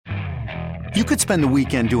You could spend the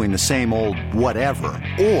weekend doing the same old whatever,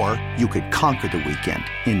 or you could conquer the weekend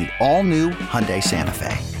in the all-new Hyundai Santa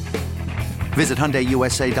Fe. Visit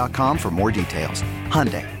HyundaiUSA.com for more details.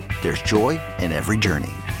 Hyundai, there's joy in every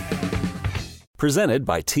journey. Presented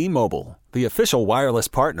by T-Mobile, the official wireless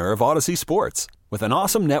partner of Odyssey Sports. With an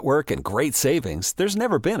awesome network and great savings, there's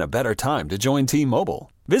never been a better time to join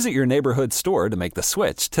T-Mobile. Visit your neighborhood store to make the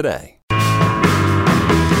switch today.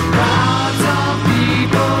 Crowds of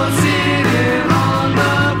people sitting on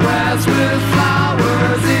the grass with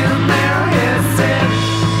flowers in their heads said,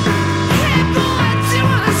 "Hey boy, do you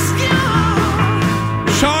want to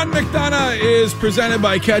score?" Sean McDonough is presented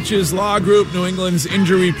by Ketches Law Group, New England's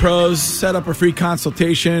injury pros. Set up a free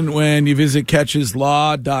consultation when you visit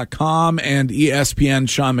ketcheslaw.com, and ESPN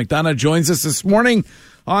Sean McDonough joins us this morning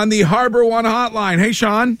on the Harbor One hotline. Hey,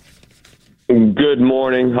 Sean. Good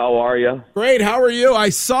morning. How are you? Great. How are you? I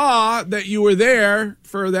saw that you were there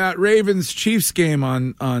for that Ravens-Chiefs game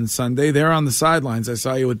on Sunday. There on the sidelines. I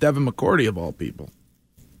saw you with Devin McCourty, of all people.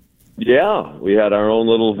 Yeah, we had our own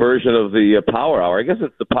little version of the Power Hour. I guess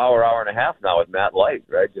it's the Power Hour and a half now with Matt Light,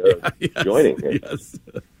 right? Yes, joining. Yes.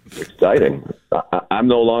 Exciting. I'm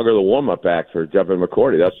no longer the warm-up act for Devin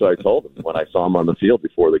McCourty. That's what I told him when I saw him on the field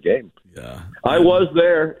before the game. Yeah, I was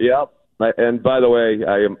there. Yep. And by the way,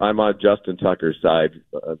 I'm on Justin Tucker's side.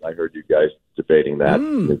 I heard you guys debating that.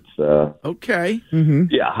 It's okay. Mm-hmm.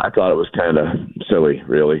 Yeah, I thought it was kind of silly,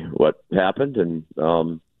 really, what happened. And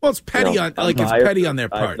well, it's petty it's petty on their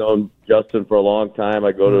part. I've known Justin for a long time.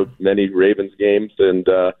 I go to many Ravens games, and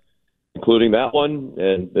including that one.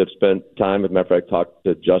 And I've spent time. As a matter of fact, I talked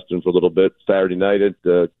to Justin for a little bit Saturday night at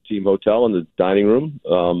the team hotel in the dining room.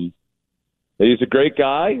 He's a great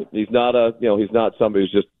guy. He's not he's not somebody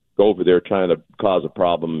who's just over there trying to cause a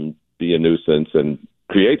problem, be a nuisance, and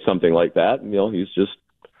create something like that. He's just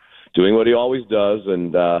doing what he always does,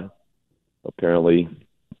 and apparently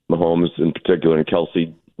Mahomes in particular and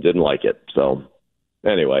Kelsey didn't like it. So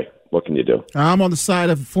anyway, what can you do? I'm on the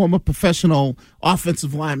side of former professional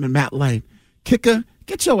offensive lineman Matt Light. Kicker,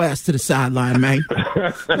 get your ass to the sideline, man.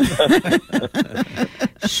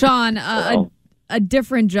 Sean, a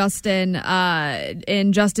different Justin,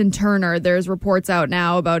 in Justin Turner. There's reports out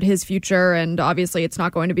now about his future, and obviously it's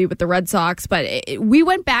not going to be with the Red Sox. But we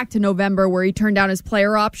went back to November where he turned down his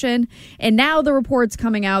player option, and now the reports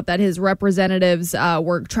coming out that his representatives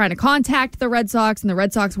were trying to contact the Red Sox, and the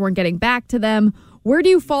Red Sox weren't getting back to them. Where do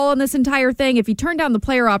you fall on this entire thing? If he turned down the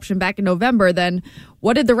player option back in November, then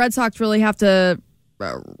what did the Red Sox really have to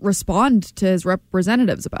respond to his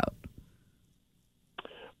representatives about?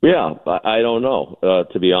 Yeah, I don't know,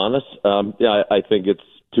 to be honest. I think it's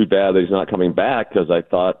too bad that he's not coming back because I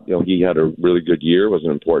thought, he had a really good year, was an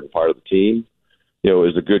important part of the team.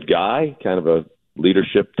 Was a good guy, kind of a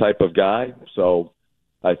leadership type of guy. So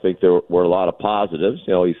I think there were a lot of positives.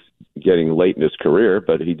 He's getting late in his career,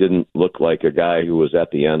 but he didn't look like a guy who was at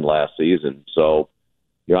the end last season. So,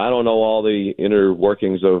 I don't know all the inner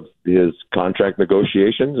workings of his contract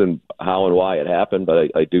negotiations and how and why it happened, but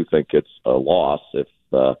I do think it's a loss if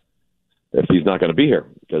he's not going to be here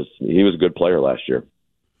because he was a good player last year.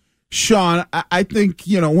 Sean, I think,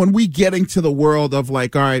 when we get into the world of all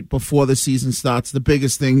right, before the season starts, the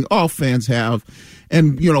biggest thing all fans have,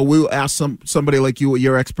 and, we'll ask somebody like you with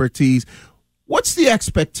your expertise, what's the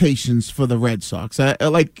expectations for the Red Sox?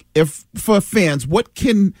 If for fans, what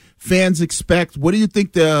can fans expect? What do you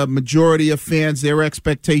think the majority of fans, their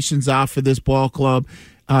expectations are for this ball club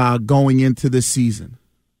going into this season?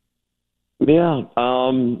 Yeah,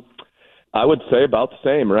 I would say about the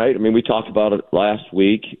same, right? I mean, we talked about it last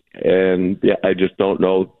week, and I just don't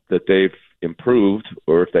know that they've improved,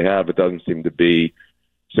 or if they have, it doesn't seem to be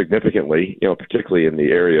significantly, particularly in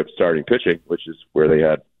the area of starting pitching, which is where they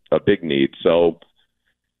had a big need. So,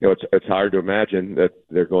 it's hard to imagine that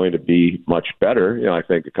they're going to be much better. I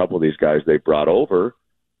think a couple of these guys they brought over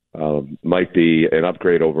might be an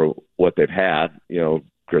upgrade over what they've had,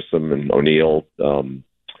 Grissom and O'Neill,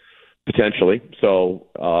 potentially. So,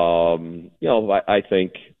 I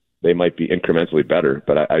think they might be incrementally better,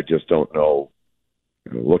 but I just don't know,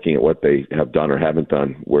 looking at what they have done or haven't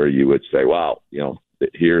done, where you would say, wow,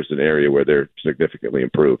 here's an area where they're significantly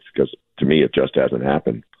improved, because to me, it just hasn't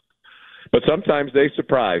happened. But sometimes they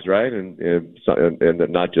surprise, right? And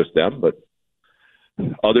not just them, but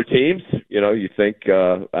other teams. You think,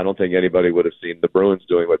 I don't think anybody would have seen the Bruins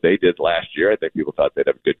doing what they did last year. I think people thought they'd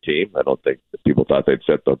have a good team. I don't think that people thought they'd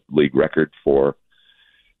set the league record for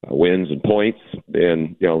wins and points.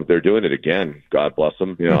 And, they're doing it again. God bless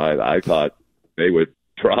them. I thought they would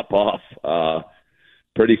drop off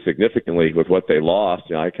pretty significantly with what they lost.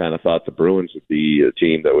 I kind of thought the Bruins would be a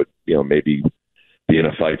team that would, maybe be in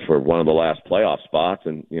a fight for one of the last playoff spots.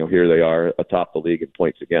 And, here they are atop the league in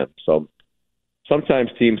points again. So sometimes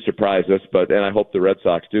teams surprise us, and I hope the Red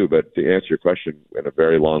Sox do. But to answer your question in a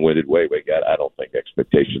very long-winded way, I don't think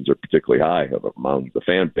expectations are particularly high among the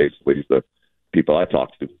fan base, at least the people I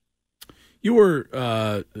talk to. You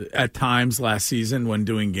were, at times last season when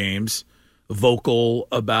doing games, vocal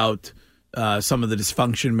about some of the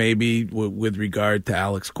dysfunction maybe with regard to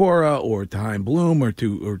Alex Cora or to Chaim Bloom or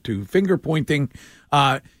to finger pointing.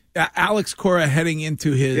 Alex Cora heading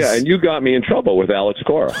into his... Yeah, and you got me in trouble with Alex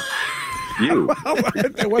Cora. You.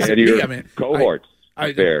 It wasn't and me. your I mean, cohorts.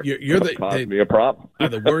 You're caused me a problem.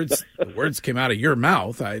 The words came out of your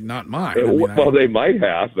mouth, not mine. They might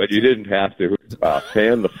have, but you didn't have to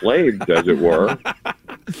fan the flames, as it were.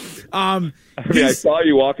 I saw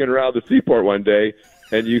you walking around the seaport one day,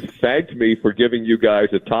 and you thanked me for giving you guys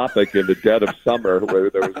a topic in the dead of summer where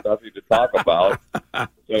there was nothing to talk about.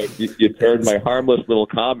 So you turned my harmless little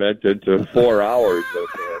comment into 4 hours of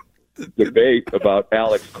debate about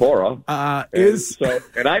Alex Cora.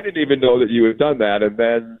 And I didn't even know that you had done that. And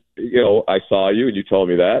then, I saw you and you told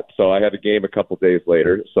me that. So I had a game a couple days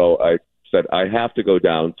later. So I said, I have to go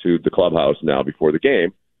down to the clubhouse now before the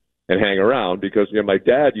game and hang around because, my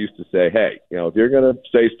dad used to say, hey, if you're going to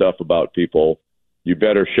say stuff about people, you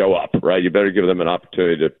better show up, right? You better give them an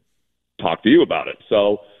opportunity to talk to you about it.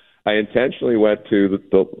 So I intentionally went to the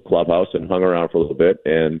clubhouse and hung around for a little bit,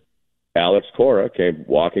 and Alex Cora came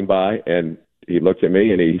walking by, and he looked at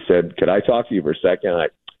me, and he said, could I talk to you for a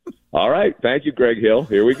second? All right, thank you, Greg Hill.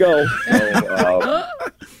 Here we go. So,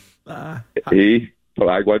 I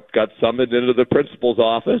got summoned into the principal's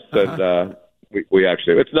office, and we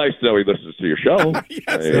actually, it's nice to know he listens to your show.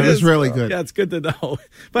 Yes, it is really good. Yeah, it's good to know.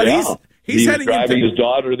 But he's driving his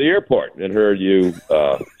daughter to the airport and heard you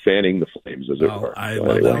fanning the flames, as it were. I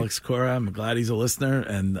love Alex Cora. I'm glad he's a listener,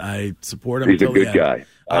 and I support him. He's a good guy.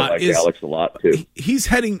 I like Alex a lot, too. He's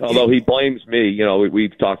heading... Although he blames me.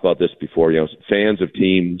 We've talked about this before. Fans of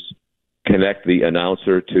teams connect the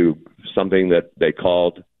announcer to something that they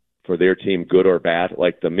called for their team good or bad.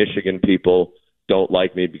 Like the Michigan people don't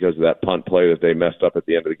like me because of that punt play that they messed up at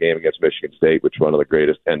the end of the game against Michigan State, which is one of the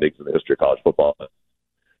greatest endings in the history of college football.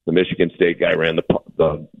 The Michigan State guy ran the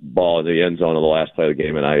ball in the end zone on the last play of the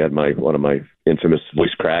game, and I had one of my infamous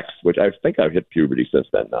voice cracks, which I think I've hit puberty since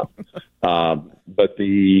then now.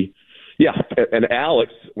 And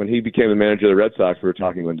Alex, when he became the manager of the Red Sox, we were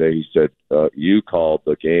talking one day, he said, you called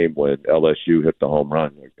the game when LSU hit the home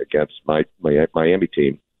run against my Miami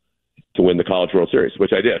team to win the College World Series,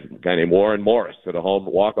 which I did. A guy named Warren Morris hit a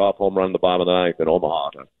walk-off home run in the bottom of the ninth in Omaha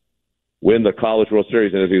to win the College World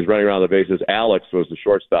Series. And as he was running around the bases, Alex was the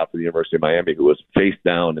shortstop for the University of Miami, who was face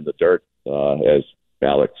down in the dirt as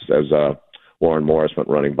Warren Morris went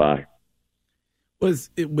running by. Was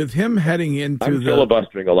it with him heading into I'm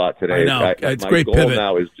filibustering a lot today. I know. It's my great goal pivot.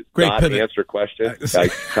 now is great not pivot. Answer questions. I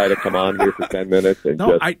try to come on here for 10 minutes and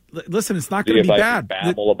listen, it's not see going to if be I bad. can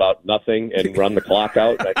babble about nothing and run the clock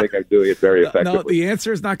out. I think I'm doing it very effectively. No, the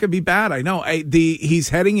answer is not going to be bad. I know. He's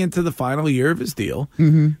heading into the final year of his deal.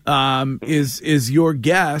 Mm-hmm. Is your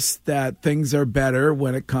guess that things are better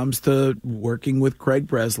when it comes to working with Craig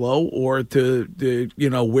Breslow or to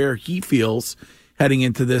where he feels heading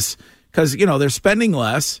into this? Because they're spending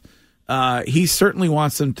less. He certainly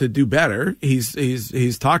wants them to do better.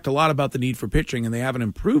 He's talked a lot about the need for pitching, and they haven't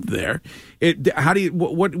improved there.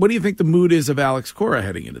 What do you think the mood is of Alex Cora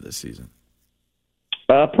heading into this season?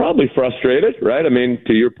 Probably frustrated, right? I mean,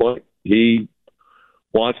 to your point, he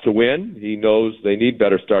wants to win. He knows they need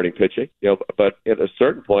better starting pitching. But at a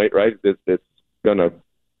certain point, right, it's going to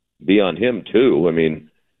be on him too. I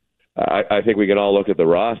mean, I think we can all look at the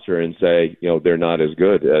roster and say, they're not as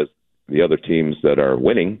good as the other teams that are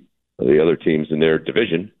winning, the other teams in their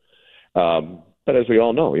division. But as we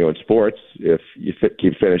all know, in sports, if you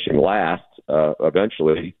keep finishing last,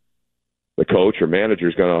 eventually the coach or manager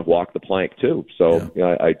is going to walk the plank too. So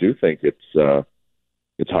I do think it's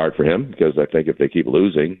hard for him because I think if they keep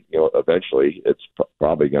losing, eventually it's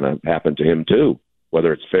probably going to happen to him too,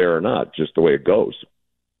 whether it's fair or not, just the way it goes.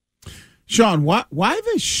 Sean, why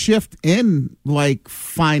the shift in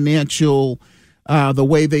financial? The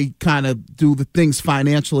way they kind of do the things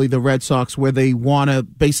financially, the Red Sox, where they want to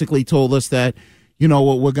basically told us that,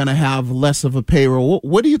 we're going to have less of a payroll.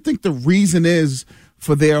 What do you think the reason is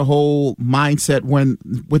for their whole mindset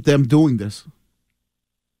with them doing this?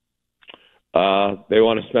 They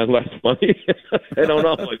want to spend less money. I don't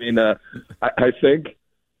know. I mean, I think,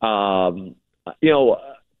 to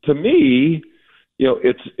me,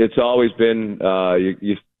 it's always been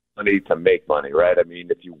you money to make money, right? I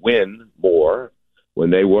mean, if you win more, when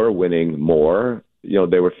they were winning more,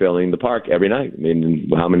 they were filling the park every night. I mean,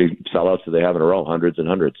 how many sellouts do they have in a row? Hundreds and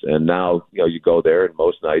hundreds. And now, you go there, and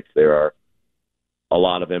most nights there are a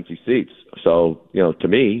lot of empty seats. So, to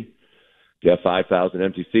me, you have 5,000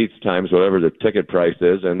 empty seats times whatever the ticket price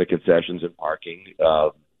is and the concessions and parking.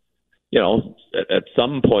 At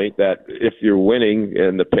some point that if you're winning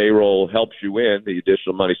and the payroll helps you win, the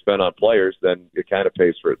additional money spent on players, then it kind of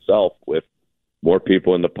pays for itself with more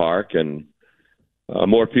people in the park and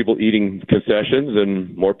more people eating concessions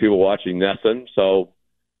and more people watching NESN. So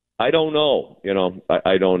I don't know.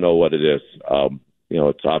 I don't know what it is.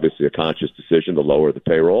 It's obviously a conscious decision to lower the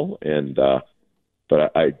payroll, and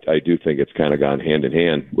but I do think it's kind of gone hand in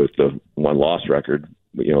hand with the one-loss record.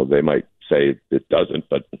 They might say it doesn't,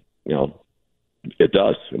 but it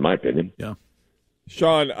does, in my opinion. Yeah.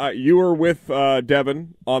 Sean, you were with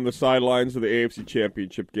Devin on the sidelines of the AFC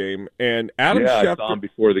Championship game, and Adam Schefter, I saw him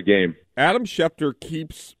before the game. Adam Schefter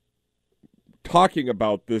keeps talking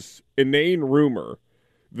about this inane rumor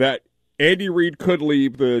that Andy Reid could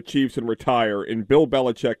leave the Chiefs and retire, and Bill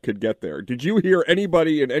Belichick could get there. Did you hear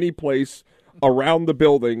anybody in any place around the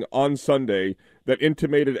building on Sunday that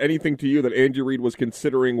intimated anything to you that Andy Reid was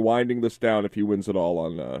considering winding this down if he wins it all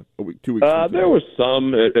on 2 weeks from today? There was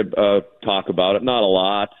some talk about it, not a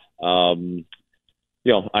lot.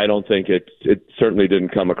 I don't think it certainly didn't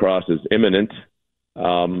come across as imminent.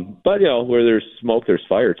 But, where there's smoke, there's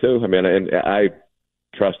fire, too. I mean, and I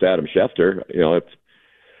trust Adam Schefter.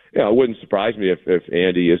 It wouldn't surprise me if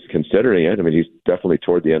Andy is considering it. I mean, he's definitely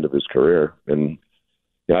toward the end of his career. And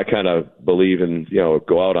I kind of believe in,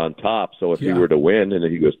 go out on top. So if he were to win and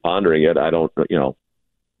he was pondering it,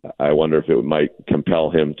 I wonder if it might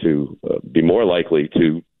compel him to be more likely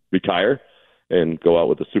to retire and go out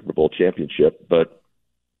with the Super Bowl championship. But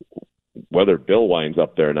whether Bill winds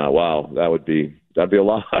up there or not, wow, that'd be a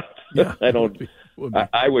lot. Yeah,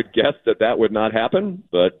 I would guess that would not happen,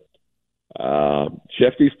 but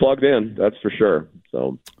Shefty's plugged in, that's for sure.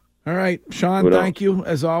 So. All right, Sean, thank you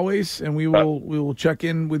as always, and we will check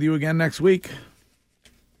in with you again next week.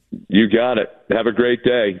 You got it. Have a great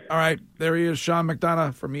day. All right, there he is, Sean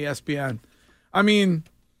McDonough from ESPN. I mean,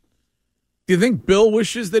 do you think Bill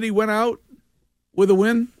wishes that he went out with a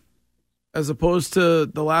win as opposed to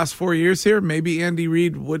the last 4 years here? Maybe Andy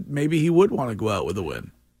Reid would want to go out with a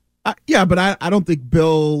win. Yeah, but I don't think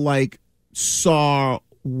Bill saw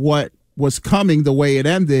what was coming the way it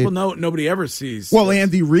ended. Well, no, nobody ever sees. Well,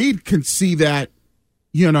 Andy Reid can see that,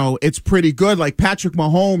 it's pretty good. Like Patrick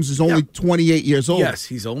Mahomes is only 28 years old. Yes,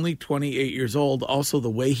 he's only 28 years old. Also, the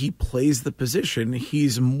way he plays the position,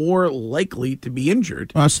 he's more likely to be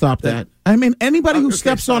injured. Stop that. I mean, anybody who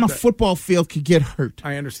steps on a football field could get hurt.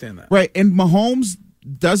 I understand that. Right, and Mahomes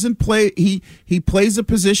doesn't play. He plays a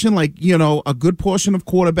position like a good portion of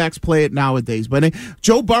quarterbacks play it nowadays. But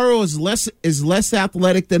Joe Burrow is less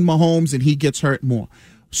athletic than Mahomes, and he gets hurt more.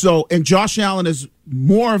 So, and Josh Allen is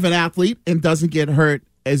more of an athlete and doesn't get hurt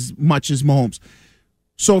as much as Mahomes.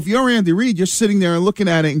 So, if you're Andy Reid, you're sitting there and looking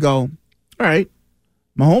at it and go, "All right,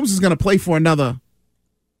 Mahomes is going to play for another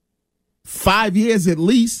 5 years at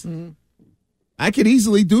least. Mm-hmm. I could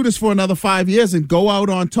easily do this for another 5 years and go out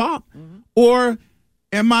on top, or."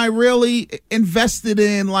 Am I really invested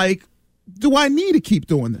in, do I need to keep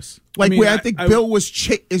doing this? I think Bill is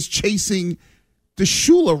chasing the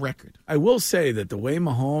Shula record. I will say that the way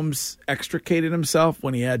Mahomes extricated himself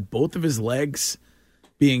when he had both of his legs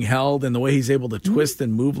being held and the way he's able to twist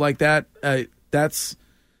and move like that, that's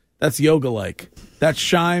yoga-like. That's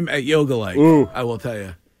Shime at yoga-like, I will tell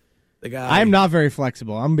you. The guy. I'm not very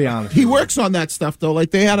flexible. I'm going to be honest. He works on that stuff, though.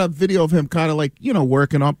 They had a video of him kind of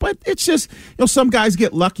working on. But it's just, some guys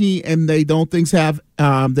get lucky and they don't. Things have,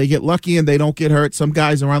 they get lucky and they don't get hurt. Some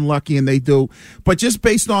guys are unlucky and they do. But just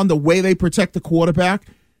based on the way they protect the quarterback,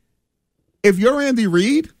 if you're Andy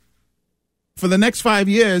Reid, for the next 5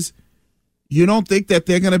 years, you don't think that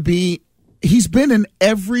they're going to be. He's been in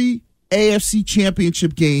every AFC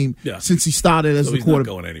Championship game since he started as the quarterback.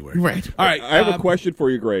 Not going anywhere. Right. All right. I have a question for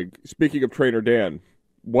you, Greg. Speaking of Trainer Dan,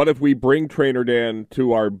 what if we bring Trainer Dan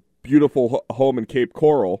to our beautiful home in Cape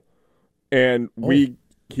Coral, and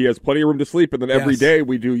he has plenty of room to sleep, and then every day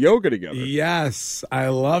we do yoga together? Yes, I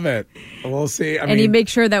love it. We'll see. And he makes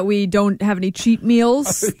sure that we don't have any cheat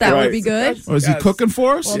meals. That would be good. Or is he cooking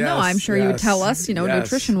for us? Well, no, I'm sure you would tell us,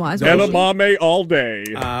 nutrition-wise. Edamame all day.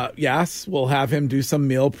 Yes, we'll have him do some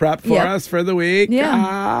meal prep for us for the week.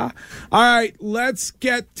 Yeah. All right, let's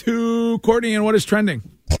get to Courtney and what is trending.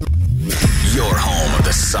 Your home of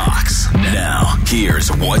the Sox. Now, here's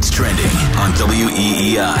what's trending on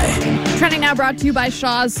WEEI. Trending now brought to you by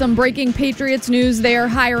Shaw's. Some breaking Patriots news. They are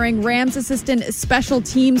hiring Rams assistant special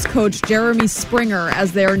teams coach Jeremy Springer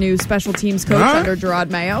as their new special teams coach under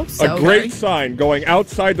Gerard Mayo. So, a great sign going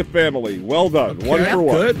outside the family. Well done. Okay. One for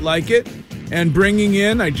one. Good, like it. And bringing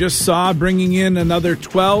in another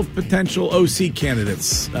 12 potential OC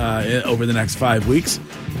candidates over the next 5 weeks.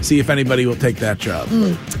 See if anybody will take that job.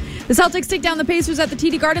 The Celtics take down the Pacers at the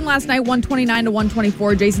TD Garden last night,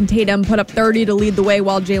 129-124. Jason Tatum put up 30 to lead the way,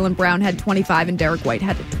 while Jaylen Brown had 25 and Derek White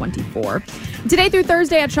had 24. Today through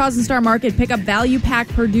Thursday at Shaw's and Star Market, pick up Value Pack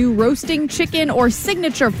Purdue roasting chicken or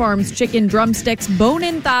Signature Farms chicken drumsticks,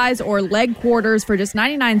 bone-in thighs, or leg quarters for just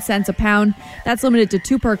 99 cents a pound. That's limited to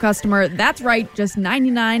 2 per customer. That's right, just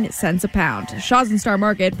 99 cents a pound. Shaw's and Star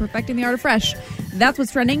Market, perfecting the art of fresh. That's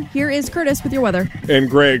what's trending. Here is Curtis with your weather. And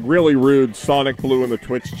Greg, really rude. Sonic Blue in the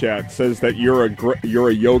Twitch chat says that you're a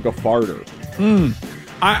yoga farter.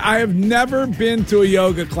 I have never been to a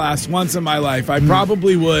yoga class once in my life. I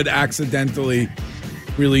probably would accidentally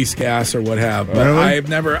release gas or what have. But really? I have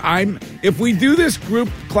never. If we do this group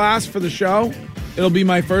class for the show, it'll be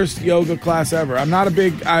my first yoga class ever. I'm not a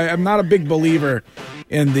big believer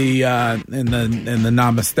in the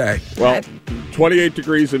namaste. Well, 28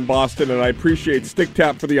 degrees in Boston, and I appreciate Stick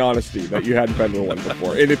Tap for the honesty that you hadn't been to one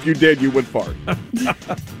before. And if you did, you would fart.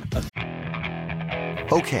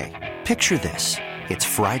 Okay, picture this. It's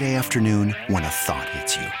Friday afternoon when a thought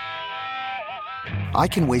hits you. I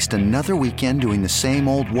can waste another weekend doing the same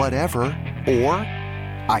old whatever, or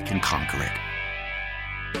I can conquer it.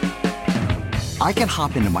 I can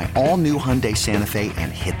hop into my all-new Hyundai Santa Fe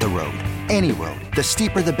and hit the road. Any road. The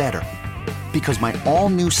steeper, the better. Because my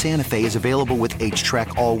all-new Santa Fe is available with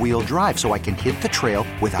H-Track all-wheel drive, so I can hit the trail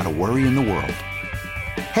without a worry in the world.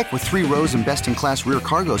 Heck, with 3 rows and best-in-class rear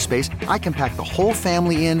cargo space, I can pack the whole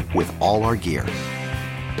family in with all our gear.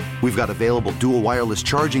 We've got available dual wireless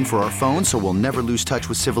charging for our phones, so we'll never lose touch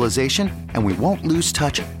with civilization, and we won't lose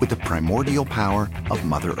touch with the primordial power of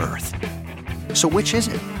Mother Earth. So which is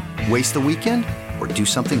it? Waste the weekend or do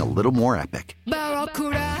something a little more epic?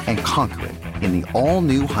 And conquer it in the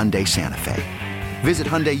all-new Hyundai Santa Fe. Visit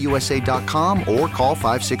HyundaiUSA.com or call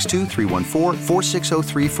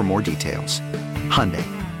 562-314-4603 for more details. Hyundai,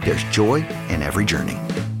 there's joy in every journey.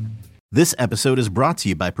 This episode is brought to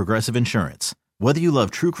you by Progressive Insurance. Whether you love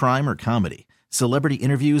true crime or comedy, celebrity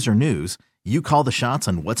interviews or news, you call the shots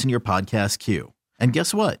on what's in your podcast queue. And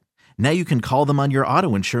guess what? Now you can call them on your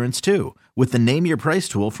auto insurance too with the Name Your Price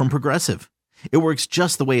tool from Progressive. It works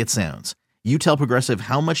just the way it sounds. You tell Progressive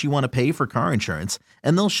how much you want to pay for car insurance,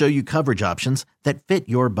 and they'll show you coverage options that fit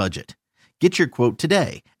your budget. Get your quote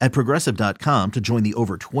today at Progressive.com to join the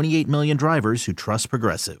over 28 million drivers who trust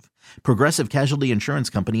Progressive. Progressive Casualty Insurance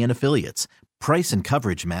Company and Affiliates. Price and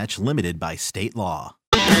coverage match limited by state law.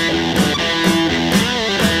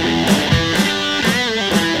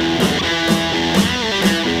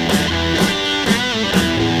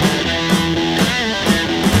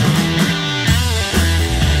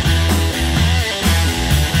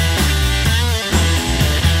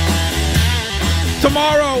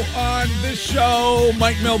 Tomorrow on this show,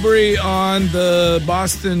 Mike Milbury on the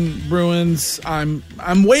Boston Bruins. I'm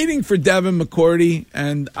waiting for Devin McCourty,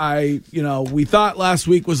 and we thought last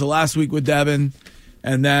week was the last week with Devin,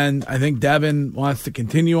 and then I think Devin wants to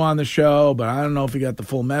continue on the show, but I don't know if he got the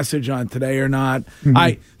full message on today or not.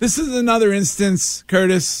 Mm-hmm. This is another instance,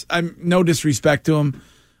 Curtis. I'm no disrespect to him,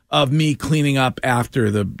 of me cleaning up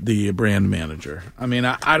after the brand manager. I mean,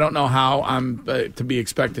 I don't know how I'm to be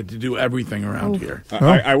expected to do everything around here.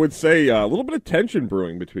 I would say a little bit of tension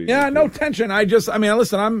brewing between you. Yeah, no tension.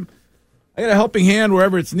 Listen, I got a helping hand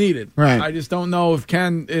wherever it's needed. Right. I just don't know if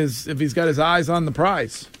if he's got his eyes on the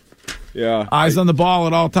prize. Yeah. Eyes on the ball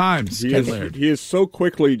at all times. He is so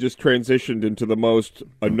quickly just transitioned into the most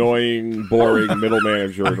annoying, boring middle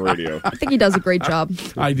manager in radio. I think he does a great job.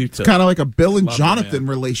 I do too. It's kind of like a Bill and Jonathan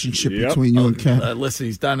relationship between you and Ken. Listen,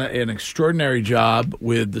 he's done an extraordinary job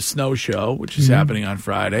with the Snow Show, which is happening on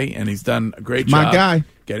Friday, and he's done a great job. My guy.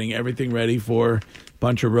 Getting everything ready for a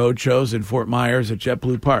bunch of road shows in Fort Myers at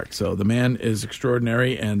JetBlue Park. So the man is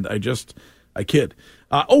extraordinary, and I kid.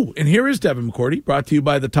 And here is Devin McCourty, brought to you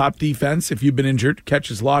by the Top Defense. If you've been injured,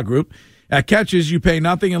 Ketches Law Group. At Ketches, you pay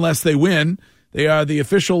nothing unless they win. They are the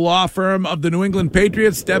official law firm of the New England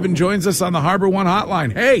Patriots. Devin joins us on the Harbor One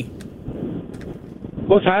Hotline. Hey.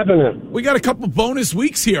 What's happening? We got a couple bonus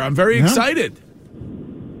weeks here. I'm very excited.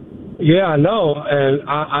 Yeah, I know. And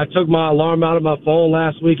I took my alarm out of my phone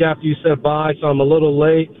last week after you said bye, so I'm a little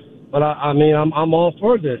late. But, I'm all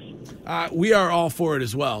for this. We are all for it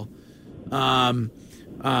as well.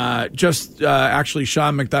 Actually,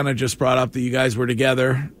 Sean McDonough just brought up that you guys were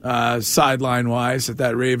together sideline-wise at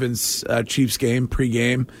that Ravens-Chiefs game,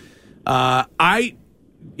 pregame. I'm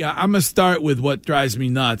going to start with what drives me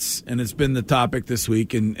nuts, and it's been the topic this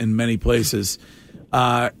week in many places.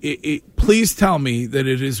 Please tell me that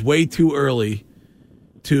it is way too early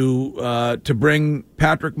to bring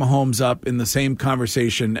Patrick Mahomes up in the same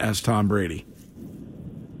conversation as Tom Brady.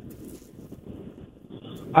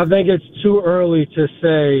 I think it's too early to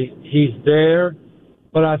say he's there,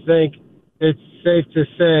 but I think it's safe to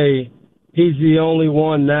say he's the only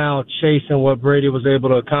one now chasing what Brady was able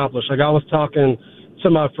to accomplish. Like, I was talking to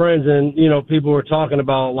my friends, and, people were talking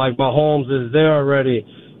about, like, Mahomes is there already.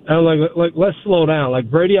 And I'm like, let's slow down. Like,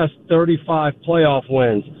 Brady has 35 playoff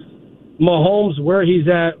wins. Mahomes, where he's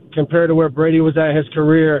at compared to where Brady was at in his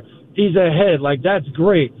career, he's ahead. Like, that's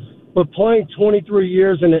great. But playing 23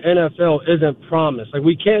 years in the NFL isn't promised. Like,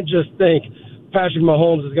 we can't just think Patrick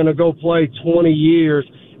Mahomes is going to go play 20 years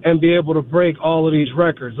and be able to break all of these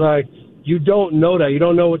records. Like, you don't know that. You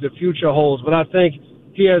don't know what the future holds. But I think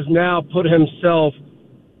he has now put himself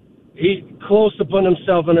close to putting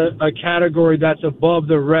himself in a category that's above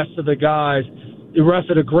the rest of the guys, the rest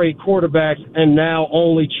of the great quarterbacks, and now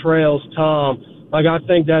only trails Tom. Like, I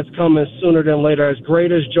think that's coming sooner than later. As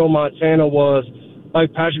great as Joe Montana was,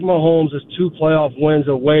 like, Patrick Mahomes is 2 playoff wins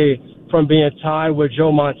away from being tied with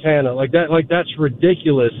Joe Montana. That's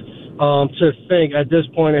ridiculous to think at this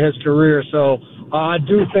point in his career. So I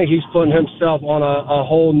do think he's putting himself on a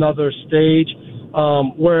whole nother stage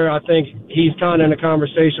where I think he's kind of in a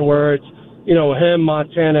conversation where it's, him,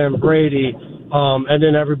 Montana, and Brady, and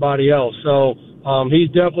then everybody else. So he's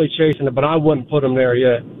definitely chasing it, but I wouldn't put him there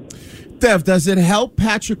yet. Dev, does it help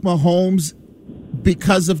Patrick Mahomes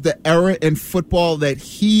because of the era in football that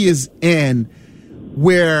he is in,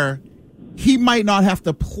 where he might not have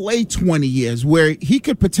to play 20 years, where he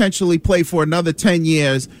could potentially play for another 10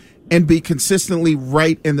 years and be consistently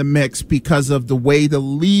right in the mix because of the way the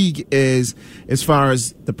league is as far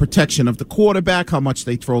as the protection of the quarterback, how much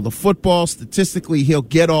they throw the football. Statistically, he'll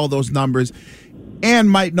get all those numbers and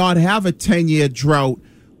might not have a 10-year drought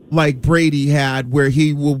like Brady had, where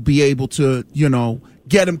he will be able to,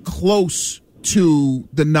 get him close to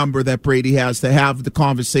the number that Brady has to have the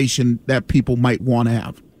conversation that people might want to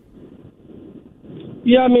have.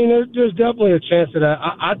 Yeah, I mean, there's definitely a chance of that.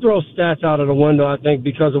 I throw stats out of the window, I think,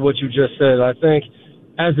 because of what you just said. I think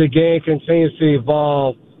as the game continues to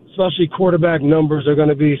evolve, especially quarterback numbers are going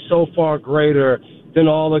to be so far greater than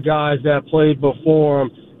all the guys that played before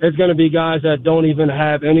him. It's going to be guys that don't even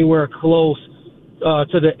have anywhere close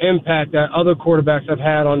to the impact that other quarterbacks have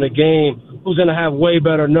had on the game, who's going to have way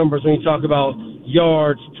better numbers when you talk about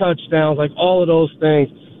yards, touchdowns, like all of those things.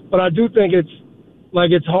 But I do think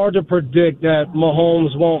it's hard to predict that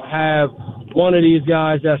Mahomes won't have one of these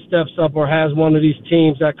guys that steps up or has one of these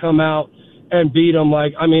teams that come out and beat him.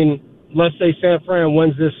 Like, I mean, let's say San Fran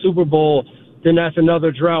wins this Super Bowl, then that's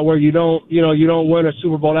another drought where you don't win a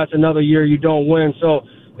Super Bowl. That's another year you don't win. So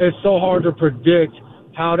it's so hard to predict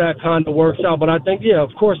how that kind of works out. But I think, yeah, of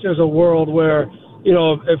course there's a world where,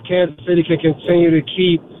 if Kansas City can continue to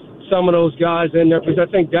keep some of those guys in there, because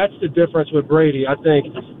I think that's the difference with Brady. I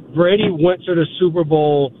think Brady went to the Super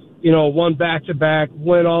Bowl, won back-to-back,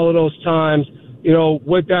 went all of those times,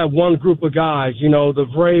 with that one group of guys, the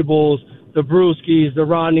Vrabels, the Brewskis, the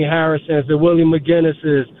Rodney Harrisons, the Willie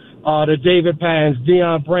McGinnises, the David Pattons,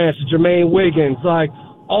 Deion Branch, Jermaine Wiggins, like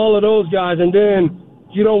all of those guys. And then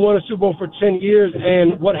you don't win a Super Bowl for 10 years,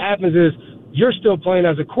 and what happens is you're still playing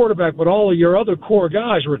as a quarterback, but all of your other core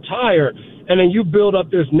guys retire, and then you build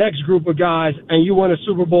up this next group of guys, and you win a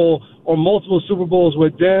Super Bowl or multiple Super Bowls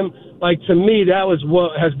with them. Like, to me, that was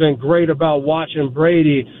what has been great about watching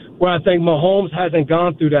Brady, where I think Mahomes hasn't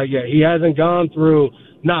gone through that yet. He hasn't gone through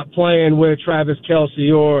not playing with Travis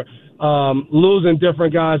Kelce or losing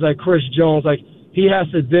different guys like Chris Jones. Like, he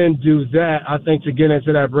has to then do that, I think, to get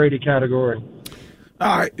into that Brady category.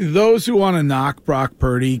 All right, those who want to knock Brock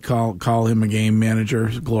Purdy call him a game manager,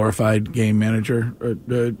 glorified game manager.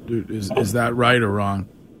 Is that right or wrong?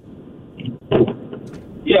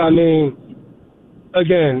 Yeah, I mean,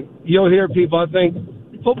 again, you'll hear people. I think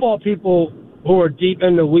football people who are deep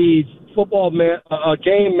in the weeds. A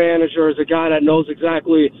game manager is a guy that knows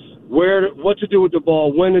exactly what to do with the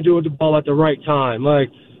ball, when to do with the ball at the right time. Like,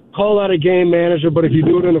 call out a game manager, but if you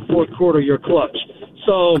do it in the fourth quarter, you're clutch.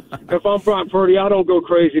 So if I'm Brock Purdy, I don't go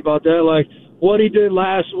crazy about that. Like, what he did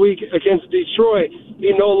last week against Detroit,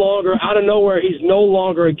 out of nowhere, he's no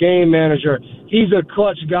longer a game manager. He's a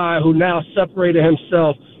clutch guy who now separated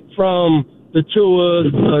himself from the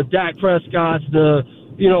Tuas, the Dak Prescotts,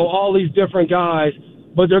 all these different guys.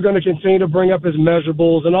 but they're going to continue to bring up his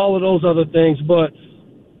measurables and all of those other things. But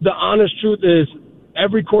the honest truth is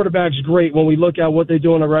every quarterback's great when we look at what they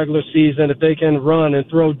do in the regular season, if they can run and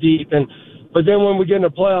throw deep. But then when we get in the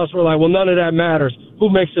playoffs, we're like, well, none of that matters. Who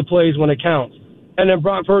makes the plays when it counts? And then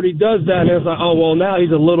Brock Purdy does that, and it's like, oh, well, now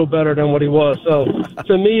he's a little better than what he was. So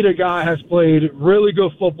to me, the guy has played really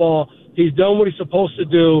good football. He's done what he's supposed to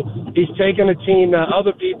do. He's taken a team that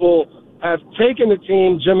other people have taken the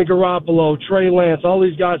team, Jimmy Garoppolo, Trey Lance, all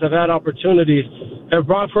these guys have had opportunities. If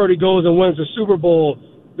Brock Purdy goes and wins the Super Bowl,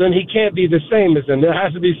 then he can't be the same as him. There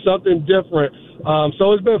has to be something different.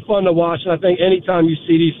 So it's been fun to watch, and I think anytime you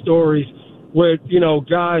see these stories with,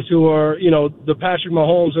 guys who are, the Patrick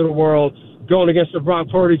Mahomes of the world going against the Brock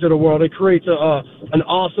Purdys of the world, it creates an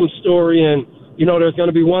awesome story, and, there's going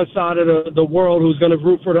to be one side of the world who's going to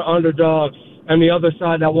root for the underdog and the other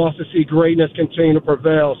side that wants to see greatness continue to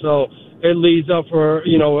prevail. So it leads up for,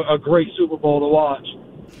 a great Super Bowl to watch.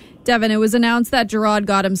 Devin, it was announced that Gerard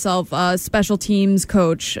got himself a special teams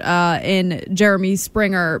coach in Jeremy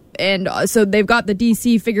Springer. And so they've got the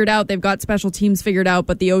DC figured out. They've got special teams figured out.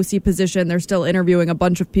 But the OC position, they're still interviewing a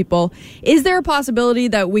bunch of people. Is there a possibility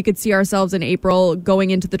that we could see ourselves in April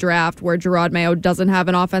going into the draft where Gerard Mayo doesn't have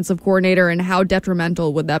an offensive coordinator? And how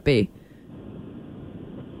detrimental would that be?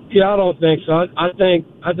 Yeah, I don't think so. I think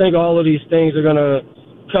all of these things are going to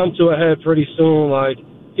come to a head pretty soon. Like,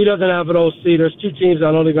 he doesn't have an OC. There's two teams that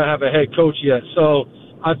don't even have a head coach yet. So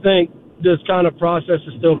I think this kind of process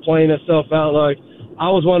is still playing itself out. Like, I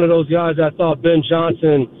was one of those guys that thought Ben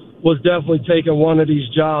Johnson was definitely taking one of these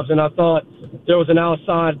jobs, and I thought there was an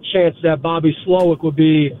outside chance that Bobby Slowick would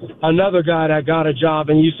be another guy that got a job,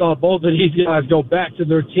 and you saw both of these guys go back to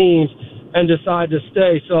their teams and decide to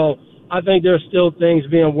stay. So I think there's still things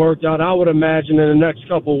being worked out. I would imagine in the next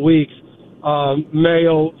couple of weeks,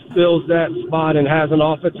 Mayo fills that spot and has an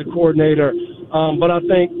offensive coordinator. But I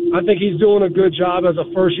think he's doing a good job as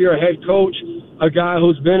a first-year head coach, a guy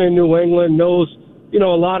who's been in New England, knows, a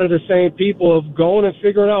lot of the same people, of going and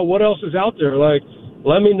figuring out what else is out there. Like,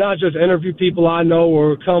 let me not just interview people I know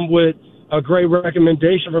or come with a great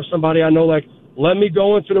recommendation from somebody I know. Like, let me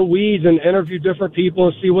go into the weeds and interview different people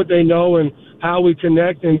and see what they know and how we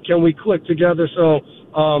connect and can we click together. So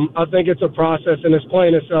I think it's a process and it's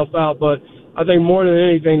playing itself out, but I think more than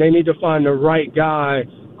anything, they need to find the right guy,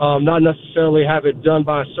 not necessarily have it done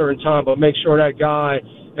by a certain time, but make sure that guy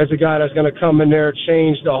is a guy that's going to come in there,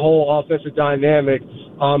 change the whole offensive dynamic,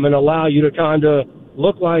 and allow you to kind of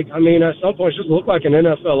look like, at some point, just look like an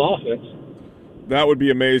NFL offense. That would be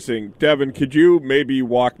amazing. Devin, could you maybe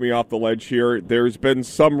walk me off the ledge here? There's been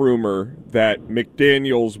some rumor that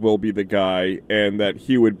McDaniels will be the guy and that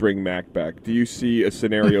he would bring Mac back. Do you see a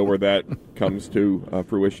scenario where that comes to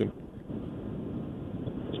fruition?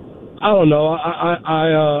 I don't know.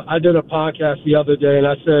 I did a podcast the other day, and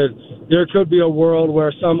I said there could be a world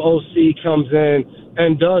where some OC comes in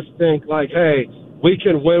and does think like, hey, we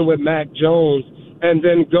can win with Mac Jones and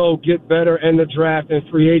then go get better in the draft and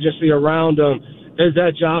free agency around him. Is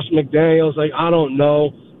that Josh McDaniels? Like, I don't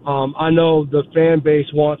know. I know the fan base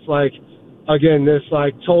wants, like, again, this,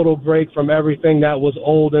 like, total break from everything that was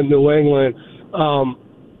old in New England.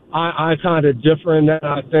 I kind of differ in that.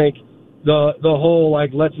 I think the whole,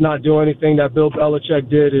 like, let's not do anything that Bill Belichick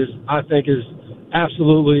did is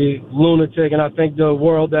absolutely lunatic. And I think the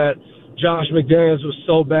world that Josh McDaniels was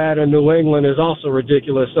so bad in New England is also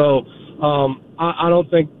ridiculous. So I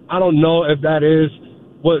don't know if that is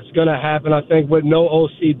what's going to happen. I think with no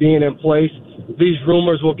OC being in place, these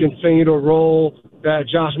rumors will continue to roll that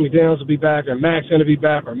Josh McDaniels will be back or Mac's going to be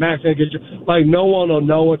back or Mac's going to get – like, no one will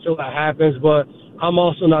know until that happens. But I'm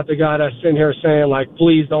also not the guy that's sitting here saying, like,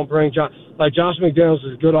 please don't bring Josh. Like, Josh McDaniels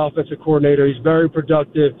is a good offensive coordinator. He's very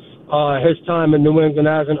productive. His time in New England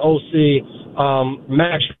as an OC,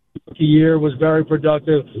 Mac's year was very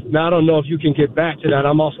productive. Now, I don't know if you can get back to that.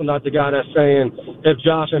 I'm also not the guy that's saying if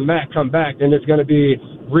Josh and Mac come back, then it's going to be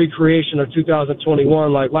recreation of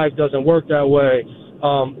 2021. Like, life doesn't work that way.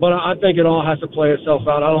 But I think it all has to play itself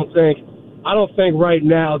out. I don't think right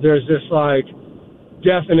now there's this, like,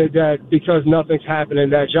 definite that because nothing's happening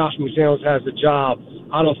that Josh McDaniels has the job.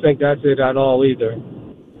 I don't think that's it at all either.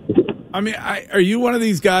 Are you one of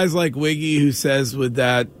these guys like Wiggy who says with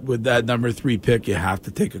that number 3 pick you have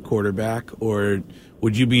to take a quarterback, or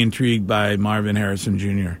would you be intrigued by Marvin Harrison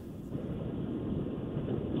Jr.?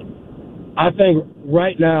 I think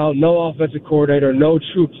right now, no offensive coordinator, no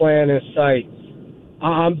true plan in sight.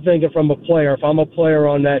 I'm thinking from a player. If I'm a player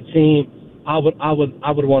on that team, I would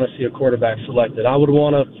want to see a quarterback selected. I would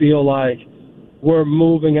want to feel like we're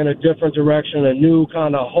moving in a different direction, a new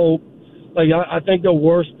kind of hope. Like, I think the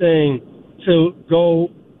worst thing to go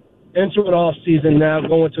into an off season now,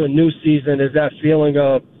 going to a new season, is that feeling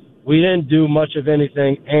of we didn't do much of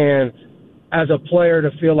anything, and as a player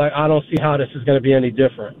to feel like I don't see how this is going to be any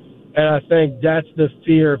different. And I think that's the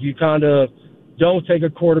fear. If you kind of don't take a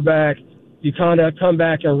quarterback, you kind of come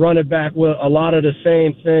back and run it back with a lot of the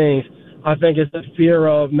same things. I think it's the fear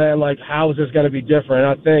of, man, like, how is this going to be different? And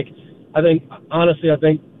I think honestly,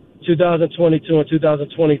 2022 and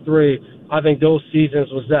 2023, I think those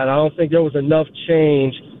seasons was that. I don't think there was enough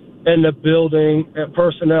change in the building and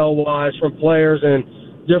personnel-wise from players and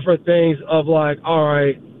different things of like, all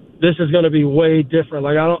right, this is going to be way different.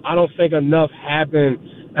 Like, I don't think enough happened,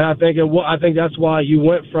 and I think that's why you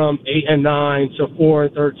went from 8-9 to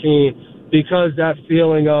 4-13, because that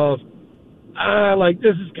feeling of like,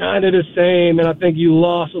 this is kind of the same, and I think you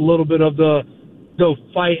lost a little bit of the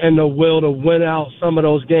fight and the will to win out some of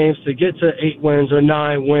those games to get to 8 wins or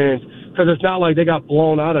 9 wins, because it's not like they got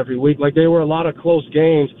blown out every week. Like, there were a lot of close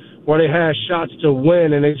games where they had shots to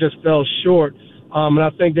win and they just fell short. And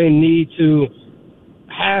I think they need to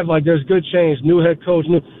have, like, there's good change, new head coach.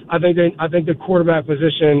 I think the quarterback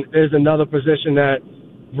position is another position that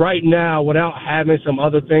right now, without having some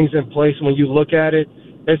other things in place, when you look at it,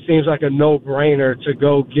 it seems like a no-brainer to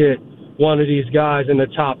go get one of these guys in the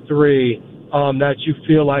top 3 that you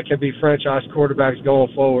feel like can be franchise quarterbacks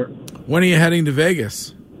going forward. When are you heading to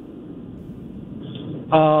Vegas?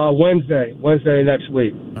 Wednesday next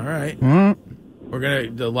week. All right. We're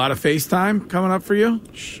going to a lot of FaceTime coming up for you?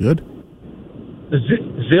 Should.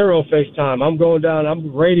 Zero FaceTime. I'm going down. I'm a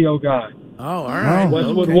radio guy. Oh, all right.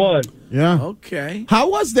 Westwood okay. 1. Yeah. Okay. How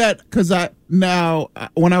was that? Because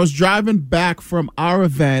when I was driving back from our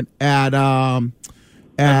event at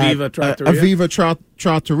Aviva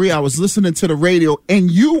Trattoria, I was listening to the radio,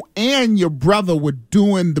 and you and your brother were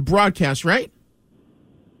doing the broadcast, right?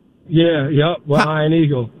 Yeah, yep. Well, Iron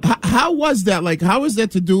Eagle. How was that? Like, how is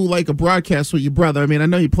that to do, like, a broadcast with your brother? I mean, I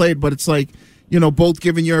know you played, but it's like, you know, both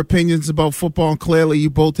giving your opinions about football, and clearly you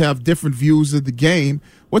both have different views of the game.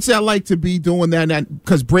 What's that like to be doing that?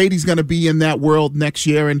 Because Brady's going to be in that world next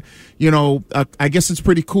year, and, you know, I guess it's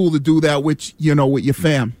pretty cool to do that with your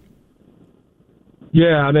fam.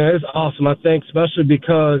 Yeah, I mean, it's awesome. I think especially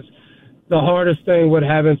because the hardest thing with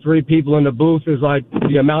having 3 people in the booth is, like,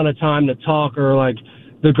 the amount of time to talk, or, like,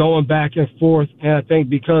 the going back and forth. And I think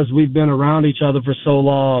because we've been around each other for so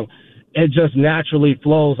long, it just naturally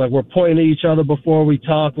flows. Like, we're pointing at each other before we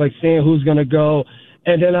talk, like seeing who's going to go.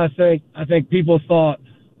 And then I think people thought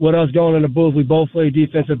with us going in the booth, we both play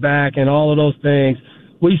defensive back and all of those things.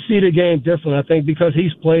 We see the game differently. I think because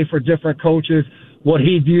he's played for different coaches, what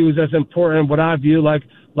he views as important, what I view. Like,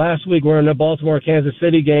 last week we're in the Baltimore-Kansas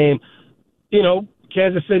City game. You know,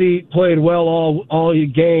 Kansas City played well all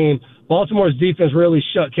game. Baltimore's defense really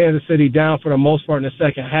shut Kansas City down for the most part in the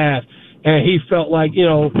second half. And he felt like, you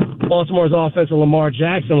know, Baltimore's offense and Lamar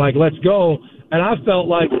Jackson, like, let's go. And I felt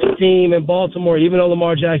like the team in Baltimore, even though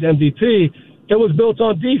Lamar Jackson MVP, it was built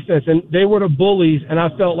on defense, and they were the bullies. And I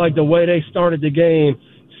felt like the way they started the game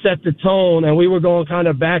set the tone, and we were going kind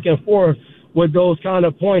of back and forth with those kind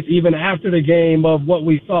of points, even after the game, of what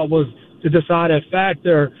we thought was the deciding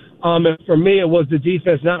factor. And for me, it was the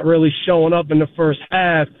defense not really showing up in the first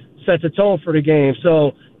half set the tone for the game.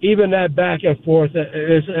 So even that back and forth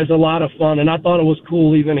is a lot of fun. And I thought it was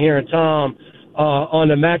cool even hearing Tom on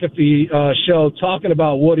the McAfee show talking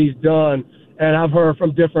about what he's done. And I've heard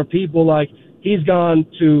from different people, like, he's gone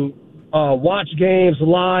to watch games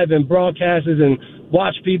live and broadcasts and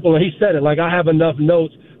watch people. And he said it, like, I have enough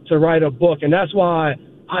notes to write a book. And that's why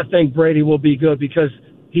I think Brady will be good, because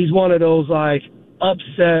he's one of those, like,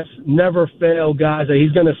 upsets, never fail guys that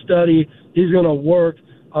he's going to study, he's going to work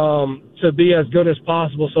to be as good as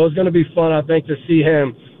possible. So it's going to be fun, I think, to see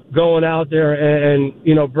him going out there and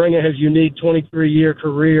you know, bringing his unique 23-year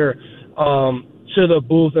career to the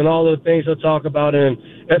booth and all the things he'll talk about. And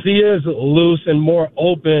if he is loose and more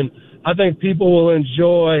open, I think people will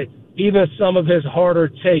enjoy even some of his harder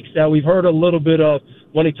takes that we've heard a little bit of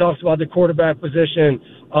when he talks about the quarterback position.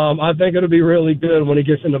 I think it'll be really good when he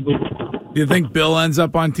gets in the booth. Do you think Bill ends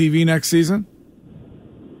up on TV next season?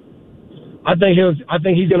 I think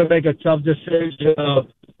he's going to make a tough decision.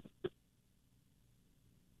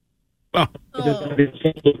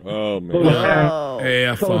 Oh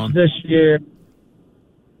man! Coach this year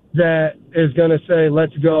that is going to say,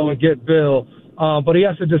 "Let's go and get Bill," but he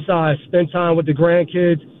has to decide: spend time with the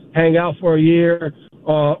grandkids, hang out for a year,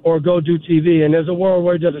 or go do TV. And there's a world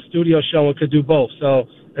where he does a studio show and could do both. So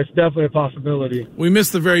it's definitely a possibility. We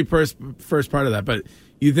missed the very first part of that, but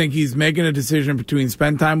you think he's making a decision between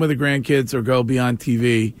spend time with the grandkids or go be on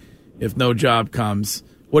TV if no job comes?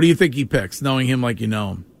 What do you think he picks, knowing him like you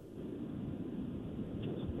know him?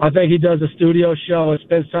 I think he does a studio show and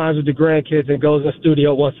spends time with the grandkids and goes in the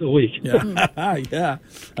studio once a week. Yeah.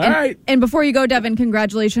 All right. And before you go, Devin,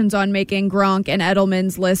 congratulations on making Gronk and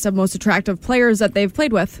Edelman's list of most attractive players that they've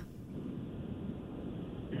played with.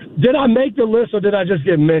 Did I make the list or did I just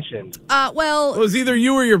get mentioned? Well, It was either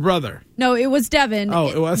you or your brother. no, it was Devin. Oh,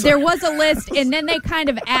 it was? There was a list, and then they kind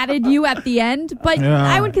of added you at the end, but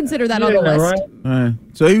Yeah. I would consider that on the list. Right? All right.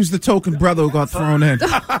 So he was the token brother who got thrown in.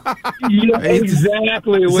 Yeah,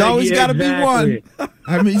 exactly. There's always Wiggy, got to be one.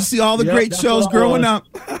 I mean, you see all the Yep, great that's shows what I growing was.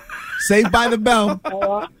 up. Saved by the Bell.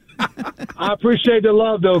 I appreciate the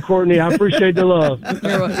love, though, Courtney. I appreciate the love.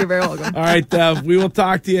 You're very welcome. All right, Dev. We will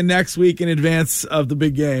talk to you next week in advance of the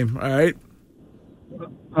big game. All right?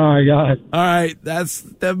 All right, guys. All right. That's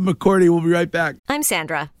Devin McCourty. We'll be right back. I'm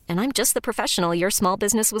Sandra, and I'm just the professional your small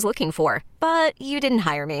business was looking for. But you didn't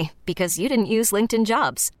hire me because you didn't use LinkedIn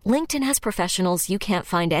Jobs. LinkedIn has professionals you can't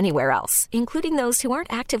find anywhere else, including those who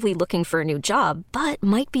aren't actively looking for a new job, but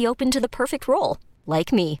might be open to the perfect role,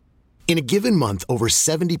 like me. In a given month, over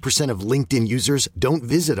 70% of LinkedIn users don't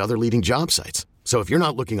visit other leading job sites. So if you're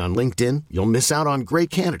not looking on LinkedIn, you'll miss out on great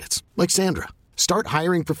candidates like Sandra. Start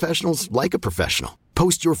hiring professionals like a professional.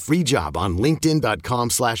 Post your free job on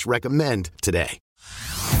linkedin.com/recommend today.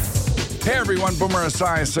 Hey everyone, Boomer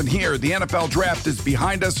Esiason here. The NFL Draft is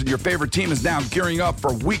behind us and your favorite team is now gearing up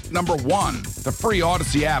for week number 1. The free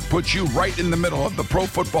Odyssey app puts you right in the middle of the pro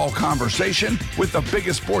football conversation with the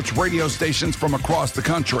biggest sports radio stations from across the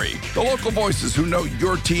country. The local voices who know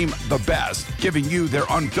your team the best, giving you their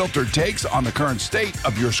unfiltered takes on the current state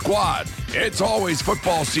of your squad. It's always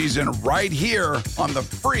football season right here on the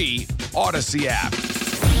free Odyssey app.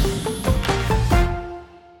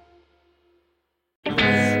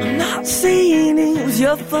 Saying it was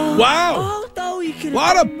your fault. Wow. A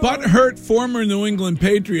lot of butthurt former New England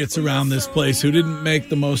Patriots around this place who didn't make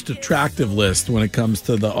the most attractive list when it comes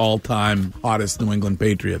to the all-time hottest New England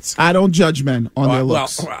Patriots. I don't judge men on their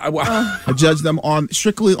looks. I judge them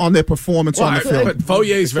strictly on their performance on the field. But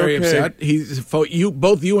Foyer's very upset.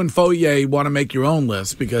 Both you and Foyer want to make your own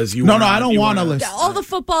list because you. No, I don't want a list. All the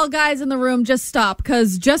football guys in the room, just stop,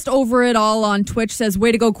 because Just Over It All on Twitch says,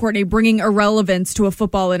 "Way to go, Courtney, bringing irrelevance to a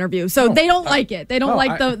football interview." So they don't like it. They don't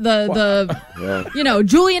like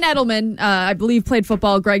Julian Edelman, I believe, played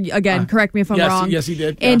football. Greg, again, correct me if I'm wrong. Yes, he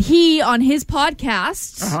did. And he, on his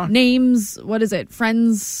podcast, names, what is it?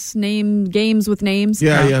 Friends name games with names.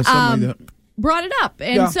 Yeah, something like that. Brought it up.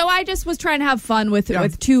 And so I just was trying to have fun with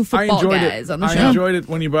two football guys on the show. I enjoyed it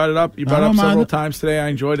when you brought it up. You brought it up several times today. I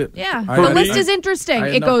enjoyed it. Yeah. The list is interesting.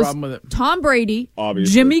 It goes Tom Brady,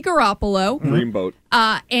 Obviously. Jimmy Garoppolo, Dreamboat,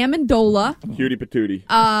 Amendola, Cutie Patootie,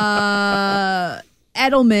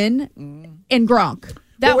 Edelman, and Gronk.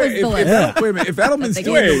 That was the list. Wait a minute. If Edelman's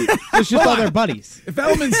doing it's just all their buddies. If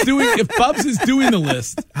Bubs is doing the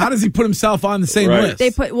list, how does he put himself on the same list?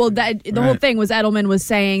 They put the whole thing was Edelman was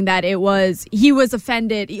saying that he was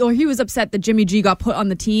offended or he was upset that Jimmy G got put on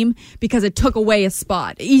the team because it took away a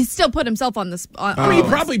spot. He still put himself on the spot. He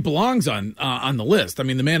probably belongs on the list. I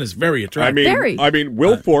mean, the man is very attractive. I mean,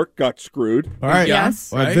 Will Fork got screwed. All right.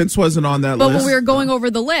 Yes. Well, Vince wasn't on that but list. when we were going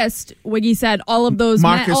over the list, Wiggy said all of those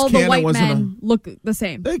all the white men look the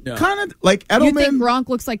same. They kind of like Edelman. You think Gronk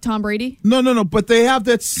looks like Tom Brady? No. But they have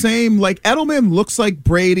that same, like, Edelman looks like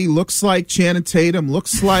Brady, looks like Channing Tatum,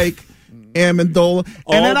 looks like Amendola.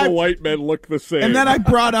 All the white men look the same. And then I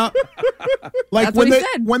brought up, like,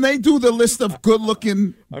 when they do the list of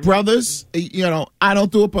good-looking brothers, I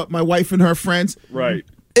don't do it, but my wife and her friends. Right.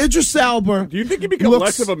 Idris Elba. Do you think you become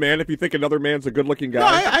less of a man if you think another man's a good-looking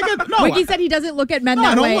guy? Wiggy said he doesn't look at men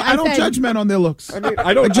that way. I don't judge men on their looks.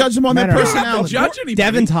 I judge them on their personality. Judge anybody.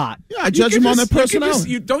 Devin's hot. Yeah, I judge them on their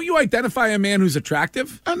personality. Don't you identify a man who's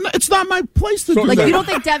attractive? It's not my place to do that. Like, you don't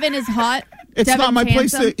think Devin is hot? It's Devin's not my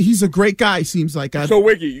place. handsome? He's a great guy, seems like. So,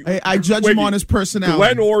 Wiggy. I judge him on his personality.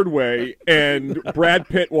 Glenn Ordway and Brad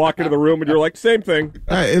Pitt walk into the room and you're like, same thing.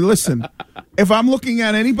 Hey, listen, if I'm looking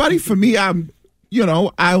at anybody, for me,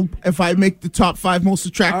 if I make the top 5 most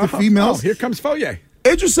attractive females. Here comes Foyer.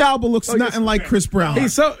 Idris Elba looks nothing like Chris Brown.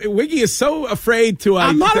 Wiggy is so afraid to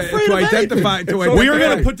I'm not afraid of identify. We are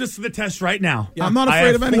going to put this to the test right now. Yeah. I'm not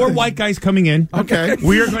afraid of anything. 4 white guys coming in. Okay.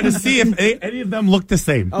 We are going to see if any of them look the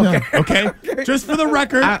same. Okay. Just for the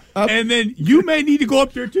record. And then you may need to go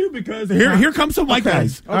up there too because here comes some white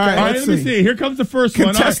guys. All right, let me see. Here comes the first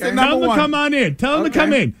Contestant one. number Tell them 1. to come on in. Tell them to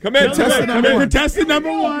come in. Come in. Contestant number 1. Contestant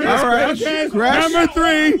number 1. All right. Okay. Number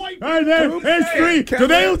 3. All right, there's 3. Do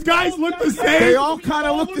those guys look the same? They all kind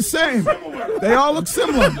of look the same. They all look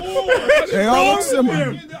similar. They all look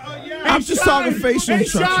similar. I'm just talking facial Hey,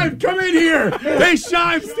 structure. Shime, come in here. Hey,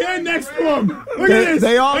 Shime, stand next to him. Look at this.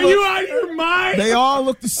 They all Are look, you out of your mind? They all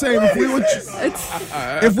look the same.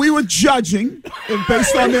 If we were judging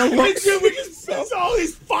based on their looks. We just all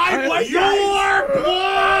these 5 white guys. You're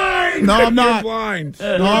blind. No, I'm not. You're blind.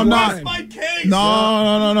 No, I'm not. That's my case.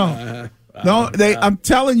 No. No, I'm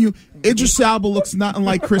telling you, Idris Elba looks nothing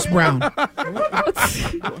like Chris Brown.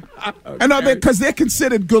 And because they're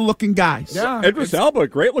considered good-looking guys. Yeah, Idris Elba,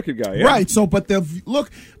 great-looking guy. Yeah. Right. So, but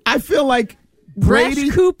I feel like Brady,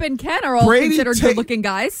 Resh, Coop, and Ken are all considered good-looking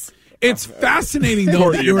guys. It's fascinating,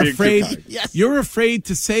 though, that you're afraid. Yes. You're afraid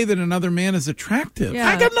to say that another man is attractive. Yeah.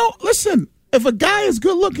 I got no. Listen, if a guy is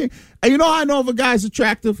good-looking, and you know how I know if a guy's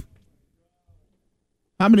attractive?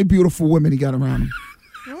 How many beautiful women he got around him?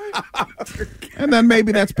 And then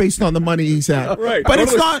maybe that's based on the money he's had. Right. But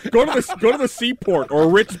it's not. Go to the seaport or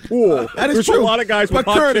Ritz Pool. That is There's true. a lot of guys with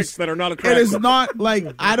But hot Curtis, chicks that are not attractive. It is not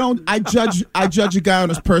like I judge a guy on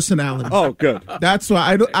his personality. Oh, good. That's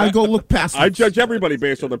why I go look past him. I judge everybody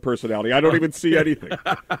based on their personality. I don't even see anything.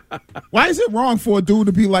 Why is it wrong for a dude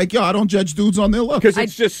to be like, yo, I don't judge dudes on their looks? Because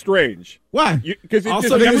it's just strange. Why? Because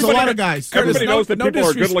Also, there's a lot of guys. Everybody knows that people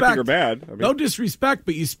are good looking or disrespect. bad. I mean, No disrespect,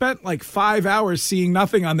 but you spent like 5 hours seeing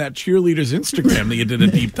nothing on that cheerleader's Instagram that you did a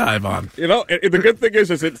deep dive on. you know, and the good thing is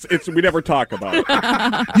it's we never talk about it.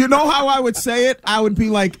 You know how I would say it? I would be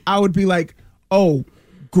like, oh,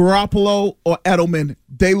 Garoppolo or Edelman,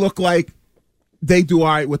 they look like they do all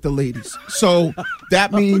right with the ladies. So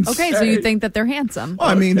that means Okay, so you think that they're handsome. Well,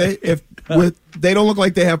 I mean, they don't look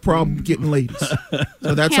like they have problem getting ladies.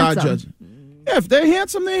 So that's how I judge it. Yeah, if they're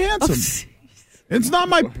handsome, they're handsome. It's not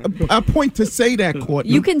my point to say that,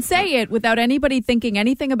 Courtney. You can say it without anybody thinking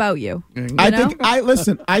anything about you.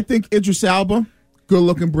 I think Idris Elba, good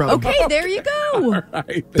looking brother. Okay, there you go.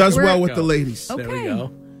 Right, Does well with the ladies. Okay. There we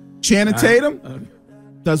go. Channing Tatum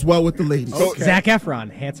does well with the ladies. Okay. Zac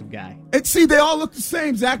Efron, handsome guy. And see, they all look the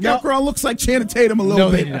same. Zac Efron looks like Channing Tatum a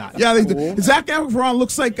little bit. They do not. Yeah, they do. Zac Efron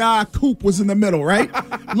looks like Coop was in the middle, right?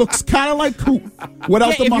 Looks kind of like Coop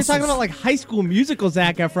without the if muscles. you're talking about like High School Musical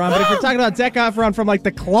Zac Efron, but if you're talking about Zac Efron from like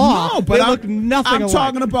The Claw, no, but they look nothing I'm alike.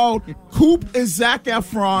 talking about Coop is Zac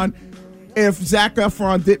Efron if Zac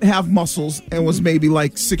Efron didn't have muscles and was maybe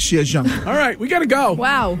like 6 years younger. All right, we got to go.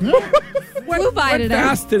 Wow. Flew by Went today.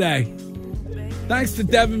 fast today. Thanks to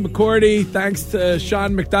Devin McCourty. Thanks to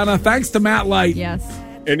Sean McDonough. Thanks to Matt Light. Yes.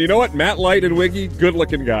 And you know what? Matt Light and Wiggy, good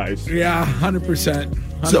looking guys. Yeah,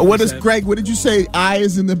 100%. So what is Greg? What did you say? Eye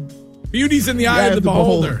is in the Beauty's in the eye of the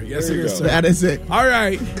beholder. Yes, it is. That is it. All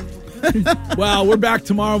right. Well, we're back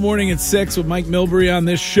tomorrow morning at 6 with Mike Milbury on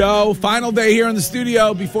this show. Final day here in the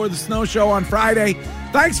studio before the snow show on Friday.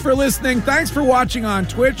 Thanks for listening. Thanks for watching on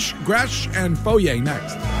Twitch. Gresh and Foye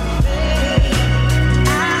next.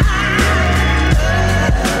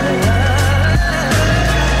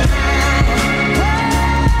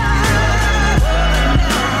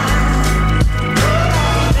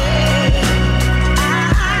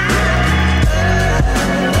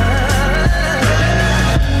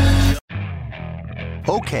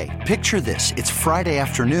 Okay, picture this. It's Friday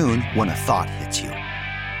afternoon when a thought hits you.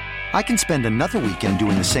 I can spend another weekend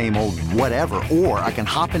doing the same old whatever, or I can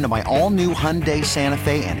hop into my all-new Hyundai Santa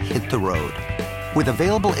Fe and hit the road. With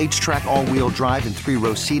available H-Track all-wheel drive and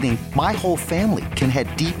 3-row seating, my whole family can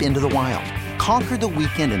head deep into the wild. Conquer the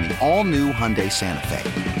weekend in the all-new Hyundai Santa Fe.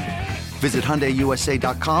 Visit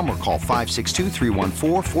HyundaiUSA.com or call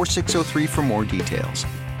 562-314-4603 for more details.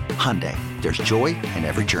 Hyundai, there's joy in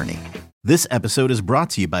every journey. This episode is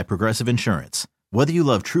brought to you by Progressive Insurance. Whether you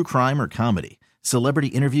love true crime or comedy, celebrity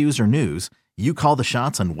interviews or news, you call the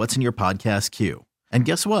shots on what's in your podcast queue. And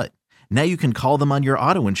guess what? Now you can call them on your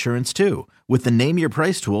auto insurance too with the Name Your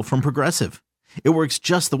Price tool from Progressive. It works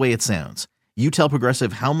just the way it sounds. You tell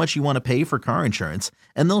Progressive how much you want to pay for car insurance,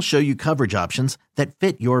 and they'll show you coverage options that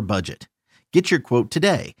fit your budget. Get your quote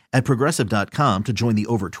today at Progressive.com to join the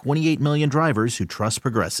over 28 million drivers who trust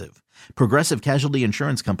Progressive. Progressive Casualty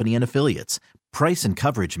Insurance Company and Affiliates. Price and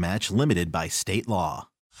coverage match limited by state law.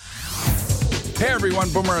 Hey everyone,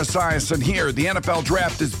 Boomer Esiason here. The NFL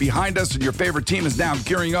Draft is behind us and your favorite team is now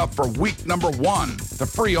gearing up for week number 1. The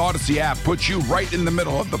free Odyssey app puts you right in the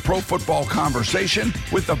middle of the pro football conversation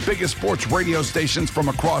with the biggest sports radio stations from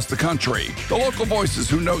across the country. The local voices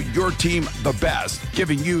who know your team the best,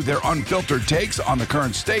 giving you their unfiltered takes on the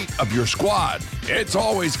current state of your squad. It's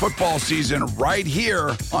always football season right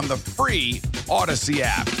here on the free Odyssey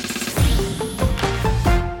app.